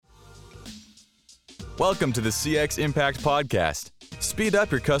Welcome to the CX Impact Podcast. Speed up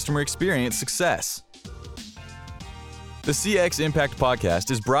your customer experience success. The CX Impact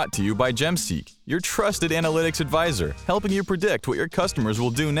Podcast is brought to you by GemSeek, your trusted analytics advisor, helping you predict what your customers will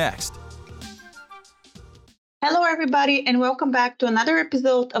do next. Hello, everybody, and welcome back to another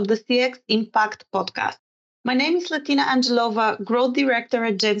episode of the CX Impact Podcast. My name is Latina Angelova, Growth Director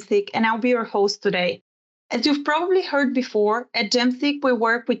at GemSeek, and I'll be your host today. As you've probably heard before, at GemSeek, we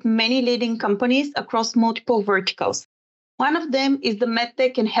work with many leading companies across multiple verticals. One of them is the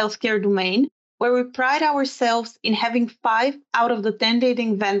MedTech and healthcare domain, where we pride ourselves in having 5 out of the 10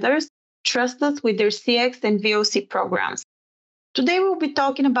 leading vendors trust us with their CX and VOC programs. Today, we'll be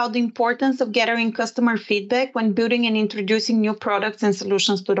talking about the importance of gathering customer feedback when building and introducing new products and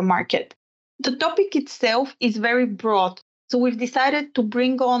solutions to the market. The topic itself is very broad, so we've decided to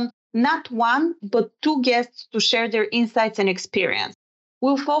bring on not one, but 2 guests to share their insights and experience.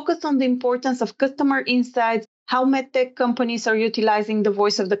 We'll focus on the importance of customer insights, how MedTech companies are utilizing the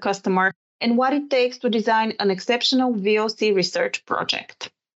voice of the customer, and what it takes to design an exceptional VOC research project.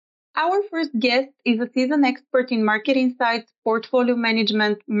 Our first guest is a seasoned expert in market insights, portfolio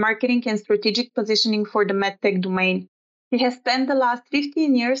management, marketing, and strategic positioning for the MedTech domain. He has spent the last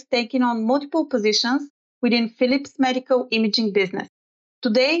 15 years taking on multiple positions within Philips' medical imaging business.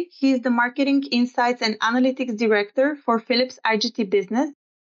 Today, he is the Marketing Insights and Analytics Director for Philips IGT business,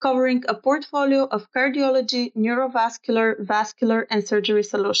 covering a portfolio of cardiology, neurovascular, vascular, and surgery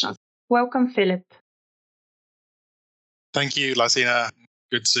solutions. Welcome, Philip. Thank you, Latina.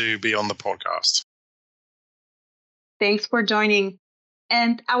 Good to be on the podcast. Thanks for joining.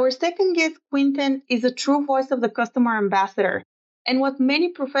 And our second guest, Quinten, is a true voice of the customer ambassador and what many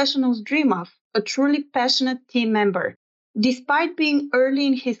professionals dream of, a truly passionate team member. Despite being early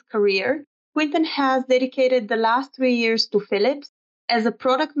in his career, Quinten has dedicated the last 3 years to Philips as a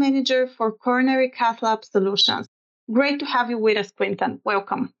product manager for coronary cath lab solutions. Great to have you with us, Quinten.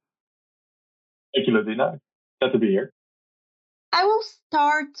 Welcome. Thank you, Latina. Glad to be here. I will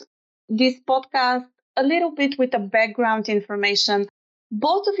start this podcast a little bit with a background information.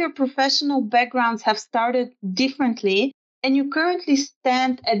 Both of your professional backgrounds have started differently, and you currently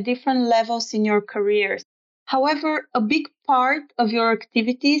stand at different levels in your careers. However, a big part of your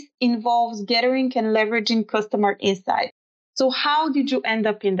activities involves gathering and leveraging customer insight. So how did you end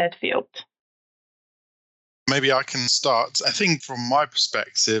up in that field? Maybe I can start. I think from my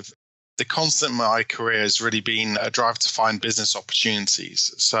perspective, the constant in my career has really been a drive to find business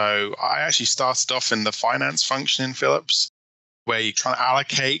opportunities. So I actually started off in the finance function in Philips, where you're trying to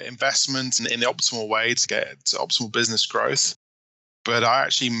allocate investment in the optimal way to get to optimal business growth. But I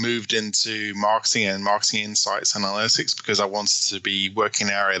actually moved into marketing and marketing insights analytics because I wanted to be working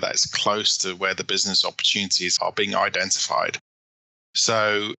in an area that's close to where the business opportunities are being identified.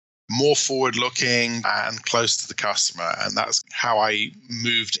 So more forward-looking and close to the customer. And that's how I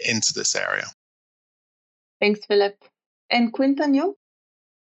moved into this area. Thanks, Philip. And Quinten, you?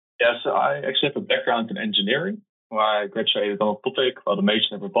 Yeah, so I actually have a background in engineering, where I graduated on a topic of automation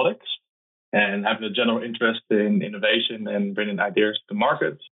and robotics. And having a general interest in innovation and bringing ideas to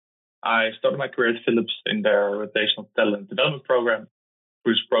market, I started my career at Philips in their rotational talent development program.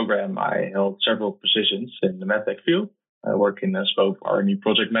 Through this program, I held several positions in the MedTech field, working as both R&D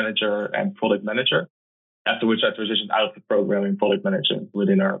project manager and product manager, after which I transitioned out of the program in product management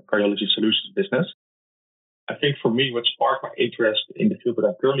within our cardiology solutions business. I think for me, what sparked my interest in the field that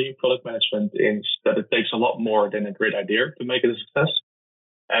I'm currently in product management is that it takes a lot more than a great idea to make it a success.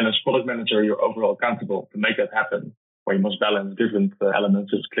 And as product manager, you're overall accountable to make that happen, where you must balance different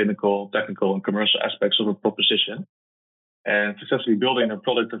elements of clinical, technical, and commercial aspects of a proposition. And successfully building a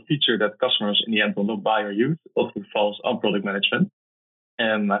product or feature that customers in the end will not buy or use often falls on product management.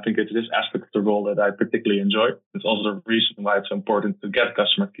 And I think it's this aspect of the role that I particularly enjoy. It's also the reason why it's important to get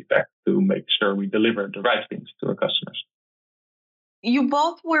customer feedback to make sure we deliver the right things to our customers. You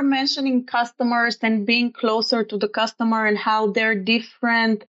both were mentioning customers and being closer to the customer and how there are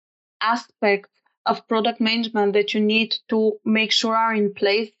different aspects of product management that you need to make sure are in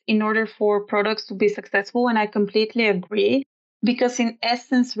place in order for products to be successful. And I completely agree, because in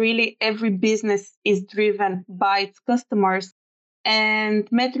essence, really every business is driven by its customers. And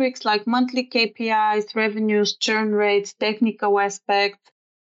metrics like monthly KPIs, revenues, churn rates, technical aspects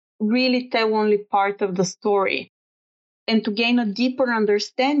really tell only part of the story. And to gain a deeper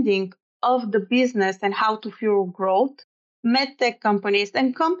understanding of the business and how to fuel growth, MedTech companies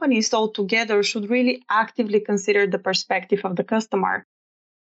and companies altogether should really actively consider the perspective of the customer.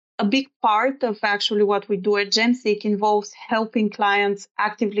 A big part of actually what we do at GemSeek involves helping clients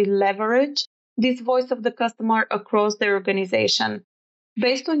actively leverage this voice of the customer across their organization.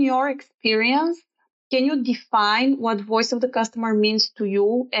 Based on your experience, Can you define what voice of the customer means to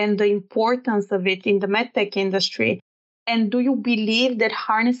you and the importance of it in the MedTech industry? And do you believe that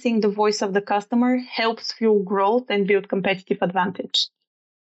harnessing the voice of the customer helps fuel growth and build competitive advantage?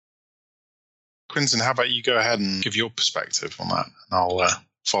 Quinten, how about you go ahead and give your perspective on that, and I'll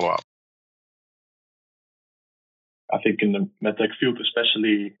follow up. I think in the MedTech field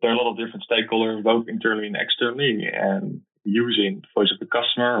especially, there are a lot of different stakeholders, both internally and externally, and using the voice of the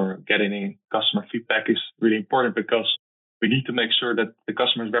customer or getting in customer feedback is really important because we need to make sure that the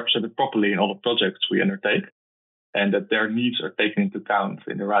customer is represented properly in all the projects we undertake and that their needs are taken into account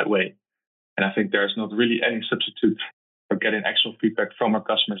in the right way. And I think there's not really any substitute for getting actual feedback from our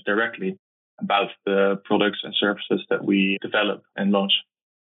customers directly about the products and services that we develop and launch.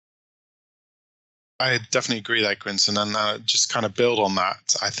 I definitely agree there, Quinten, and just kind of build on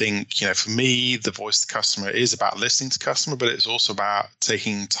that. I think, for me, the voice of the customer is about listening to the customer, but it's also about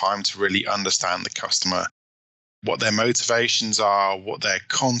taking time to really understand the customer, what their motivations are, what their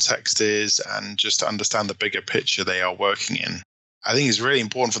context is, and just to understand the bigger picture they are working in. I think it's really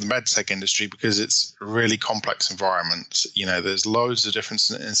important for the MedTech industry because it's a really complex environment. There's loads of different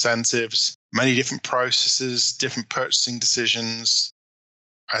incentives, many different processes, different purchasing decisions.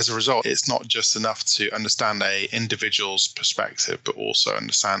 As a result, it's not just enough to understand an individual's perspective, but also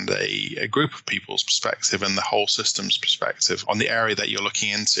understand a group of people's perspective and the whole system's perspective on the area that you're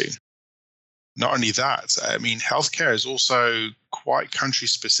looking into. Not only that, healthcare is also quite country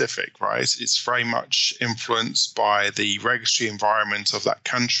specific, right? It's very much influenced by the regulatory environment of that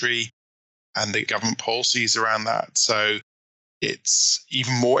country and the government policies around that. So it's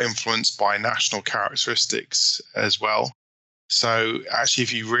even more influenced by national characteristics as well. So actually,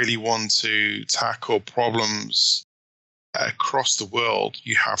 if you really want to tackle problems across the world,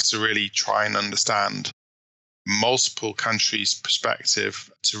 you have to really try and understand multiple countries' perspective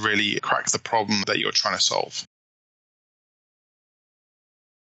to really crack the problem that you're trying to solve.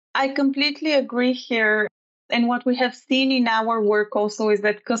 I completely agree here. And what we have seen in our work also is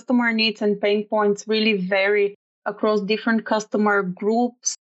that customer needs and pain points really vary across different customer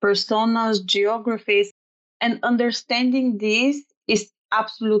groups, personas, geographies. And understanding this is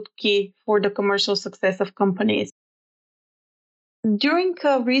absolute key for the commercial success of companies. During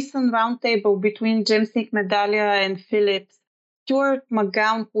a recent roundtable between Gemseek, Medallia, and Philips, Stuart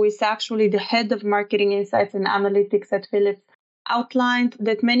McGowan, who is actually the head of marketing insights and analytics at Philips, outlined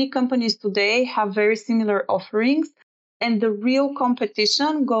that many companies today have very similar offerings, and the real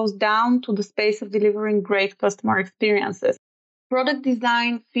competition goes down to the space of delivering great customer experiences. Product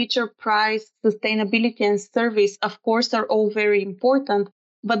design, feature price, sustainability, and service, of course, are all very important,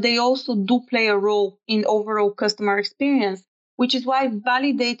 but they also do play a role in overall customer experience, which is why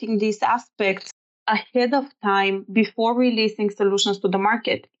validating these aspects ahead of time before releasing solutions to the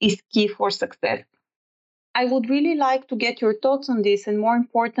market is key for success. I would really like to get your thoughts on this, and more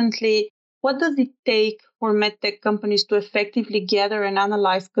importantly, what does it take for MedTech companies to effectively gather and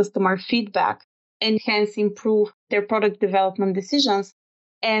analyze customer feedback and hence improve their product development decisions?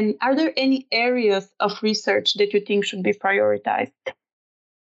 And are there any areas of research that you think should be prioritized?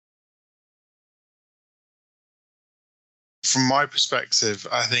 From my perspective,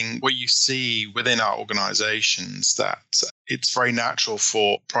 I think what you see within our organizations that it's very natural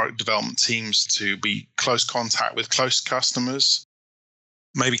for product development teams to be close contact with close customers,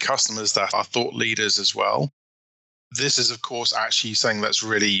 maybe customers that are thought leaders as well. This is, of course, actually something that's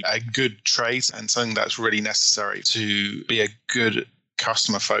really a good trait and something that's really necessary to be a good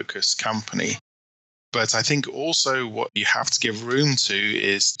customer-focused company. But I think also what you have to give room to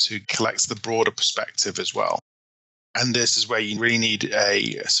is to collect the broader perspective as well. And this is where you really need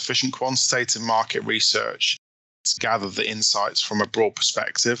a sufficient quantitative market research to gather the insights from a broad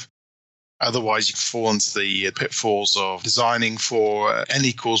perspective. Otherwise, you fall into the pitfalls of designing for N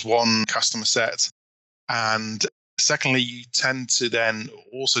equals one customer set. And secondly, you tend to then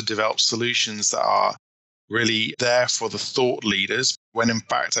also develop solutions that are really there for the thought leaders, when in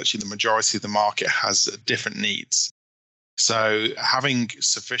fact, actually, the majority of the market has different needs. So having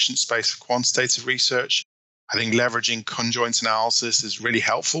sufficient space for quantitative research, I think leveraging conjoint analysis is really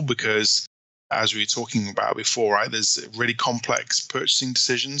helpful because, as we were talking about before, right, there's really complex purchasing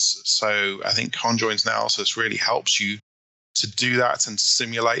decisions. So I think conjoint analysis really helps you to do that and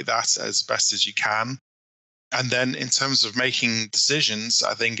simulate that as best as you can. And then in terms of making decisions,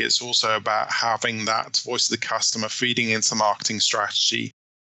 I think it's also about having that voice of the customer feeding into marketing strategy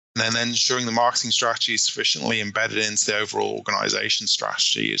and then ensuring the marketing strategy is sufficiently embedded into the overall organization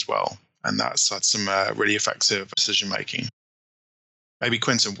strategy as well. And that's some really effective decision making. Maybe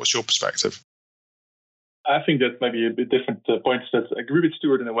Quinten, what's your perspective? I think that maybe a bit different points that I agree with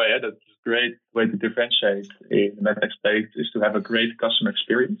Stuart in a way. That's a great way to differentiate in the MedTech space is to have a great customer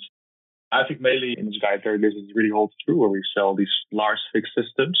experience. I think mainly in this guide there, this really holds true where we sell these large fixed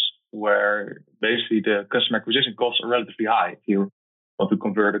systems where basically the customer acquisition costs are relatively high. If you want to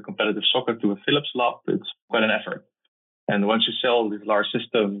convert a competitive socket to a Philips lab, it's quite an effort. And once you sell this large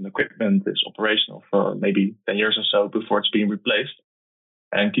system, the equipment is operational for maybe 10 years or so before it's being replaced.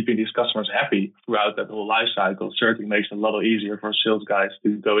 And keeping these customers happy throughout that whole life cycle certainly makes it a lot easier for sales guys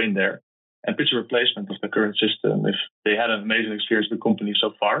to go in there and pitch a replacement of the current system if they had an amazing experience with the company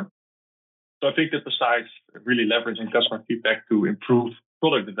so far. So I think that besides really leveraging customer feedback to improve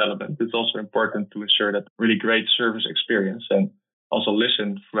product development, it's also important to ensure that really great service experience and also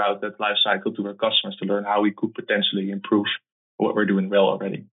listen throughout that life cycle to our customers to learn how we could potentially improve what we're doing well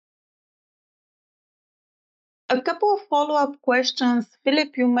already. A couple of follow-up questions.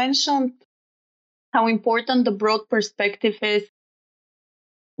 Philip, you mentioned how important the broad perspective is.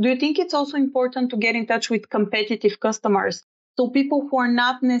 Do you think it's also important to get in touch with competitive customers? So people who are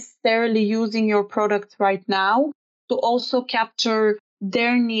not necessarily using your product right now, to also capture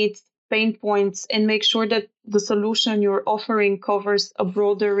their needs, pain points, and make sure that the solution you're offering covers a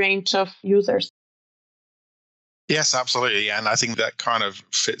broader range of users? Yes, absolutely. And I think that kind of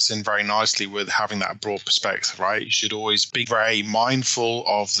fits in very nicely with having that broad perspective, right? You should always be very mindful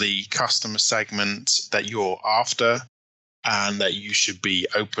of the customer segment that you're after, and that you should be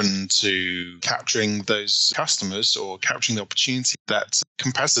open to capturing those customers or capturing the opportunity that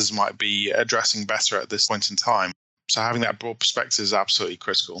competitors might be addressing better at this point in time. So having that broad perspective is absolutely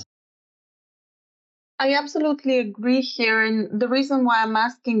critical. I absolutely agree here. And the reason why I'm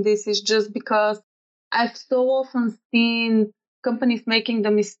asking this is just because I've so often seen companies making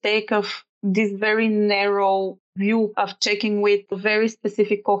the mistake of this very narrow view of checking with a very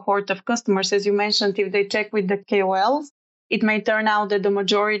specific cohort of customers. As you mentioned, if they check with the KOLs, it may turn out that the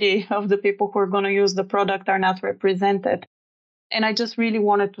majority of the people who are going to use the product are not represented. And I just really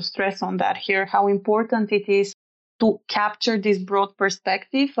wanted to stress on that here, how important it is to capture this broad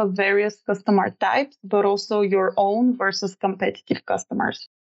perspective of various customer types, but also your own versus competitive customers.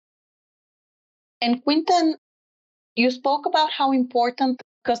 And Quinten, you spoke about how important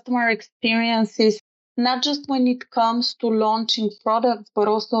customer experience is, not just when it comes to launching products, but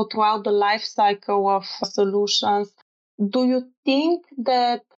also throughout the life cycle of solutions. Do you think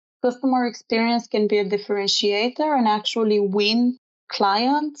that customer experience can be a differentiator and actually win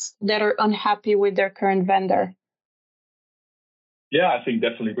clients that are unhappy with their current vendor? Yeah, I think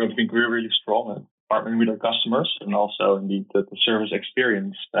definitely we're really strong at partnering with our customers and also indeed the service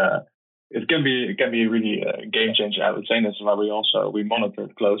experience. It can be really a game changer, I would say. And that's why we monitor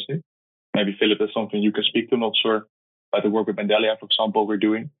it closely. Maybe Philip is something you can speak to. Not sure about the work with Mendelia, for example, we're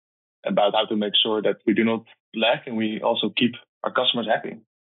doing about how to make sure that we do not lack and we also keep our customers happy.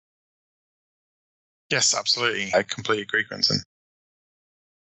 Yes, absolutely. I completely agree, Quinten.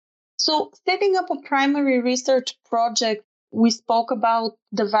 So setting up a primary research project, we spoke about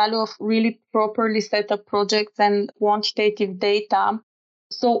the value of really properly set up projects and quantitative data.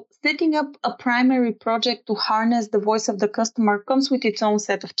 So setting up a primary project to harness the voice of the customer comes with its own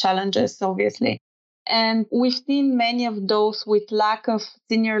set of challenges, obviously. And we've seen many of those with lack of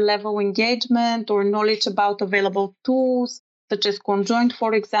senior level engagement or knowledge about available tools, such as Conjoint,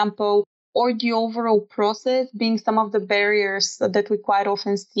 for example, or the overall process being some of the barriers that we quite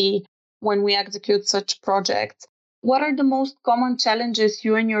often see when we execute such projects. What are the most common challenges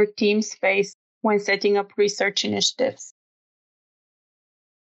you and your teams face when setting up research initiatives?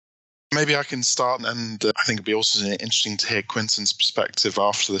 Maybe I can start, and I think it'd be also interesting to hear Quinten's perspective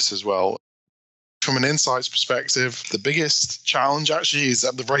after this as well. From an insights perspective, the biggest challenge actually is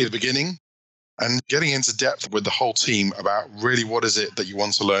at the very beginning and getting into depth with the whole team about really what is it that you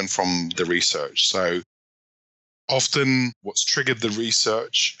want to learn from the research. So often what's triggered the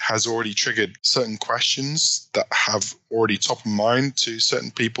research has already triggered certain questions that have already top of mind to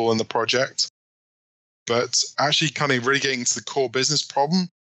certain people in the project. But actually kind of really getting to the core business problem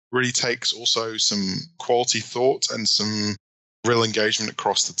really takes also some quality thought and some real engagement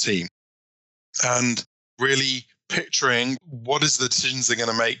across the team. And really picturing what is the decisions they're going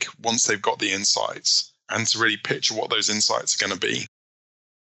to make once they've got the insights, and to really picture what those insights are going to be.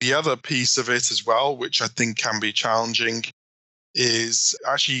 The other piece of it as well, which I think can be challenging, is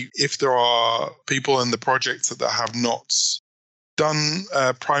actually if there are people in the project that have not done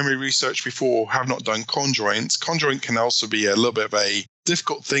primary research before, have not done Conjoint. Conjoint can also be a little bit of a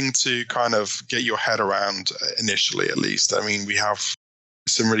difficult thing to kind of get your head around initially, at least. I mean, we have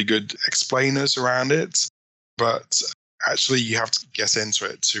some really good explainers around it, but actually you have to get into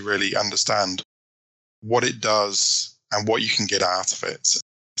it to really understand. what it does and what you can get out of it.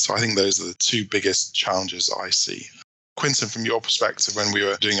 So I think those are the two biggest challenges I see. Quinten, from your perspective, when we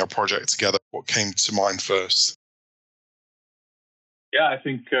were doing our project together, what came to mind first? Yeah, I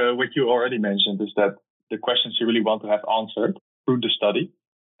think what you already mentioned is that the questions you really want to have answered through the study,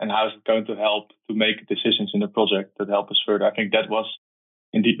 and how is it going to help to make decisions in the project that help us further. I think that was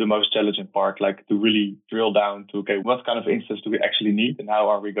indeed the most challenging part, like to really drill down to, okay, what kind of insights do we actually need and how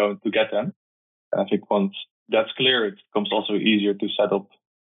are we going to get them? And I think once that's clear, it becomes also easier to set up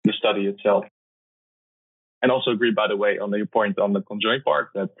the study itself. And also agree, by the way, on your point on the conjoint part,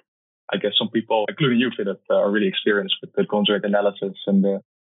 that I guess some people, including you, Philip, are really experienced with the conjoint analysis and the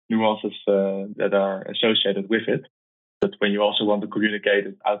nuances that are associated with it. But when you also want to communicate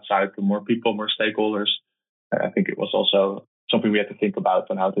it outside to more people, more stakeholders, I think it was also something we had to think about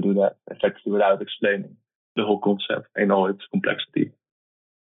on how to do that effectively without explaining the whole concept in all its complexity.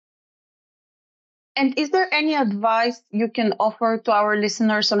 And is there any advice you can offer to our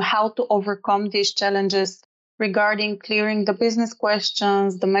listeners on how to overcome these challenges regarding clearing the business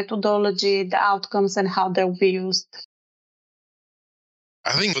questions, the methodology, the outcomes, and how they'll be used?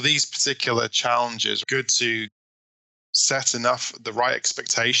 I think for these particular challenges, good to set enough the right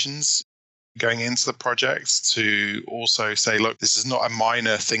expectations going into the project to also say, look, this is not a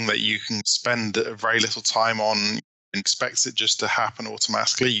minor thing that you can spend very little time on and expect it just to happen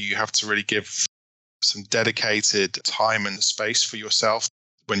automatically. You have to really give some dedicated time and space for yourself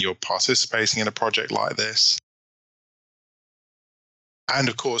when you're participating in a project like this. And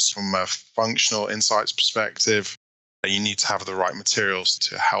of course, from a functional insights perspective, you need to have the right materials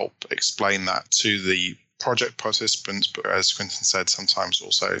to help explain that to the project participants, but as Quinten said, sometimes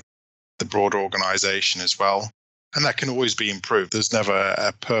also the broader organization as well. And that can always be improved. There's never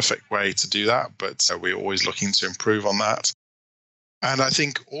a perfect way to do that, but we're always looking to improve on that. And I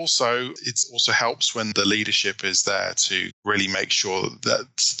think also it also helps when the leadership is there to really make sure that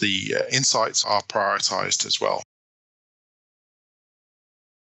the insights are prioritized as well.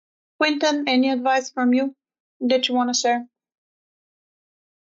 Quinten, any advice from you that you want to share?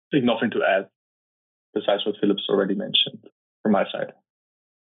 I think nothing to add besides what Philip's already mentioned from my side.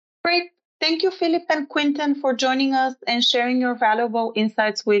 Great. Thank you, Philip and Quinten, for joining us and sharing your valuable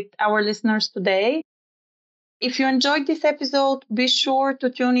insights with our listeners today. If you enjoyed this episode, be sure to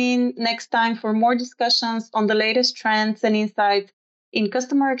tune in next time for more discussions on the latest trends and insights in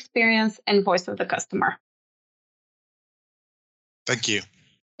customer experience and voice of the customer. Thank you.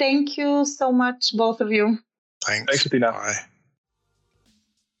 Thank you so much, both of you. Thanks, Tina. Bye.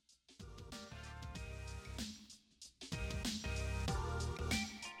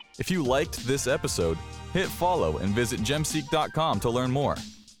 If you liked this episode, hit follow and visit gemseek.com to learn more.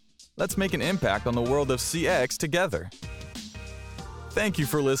 Let's make an impact on the world of CX together. Thank you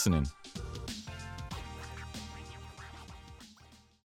for listening.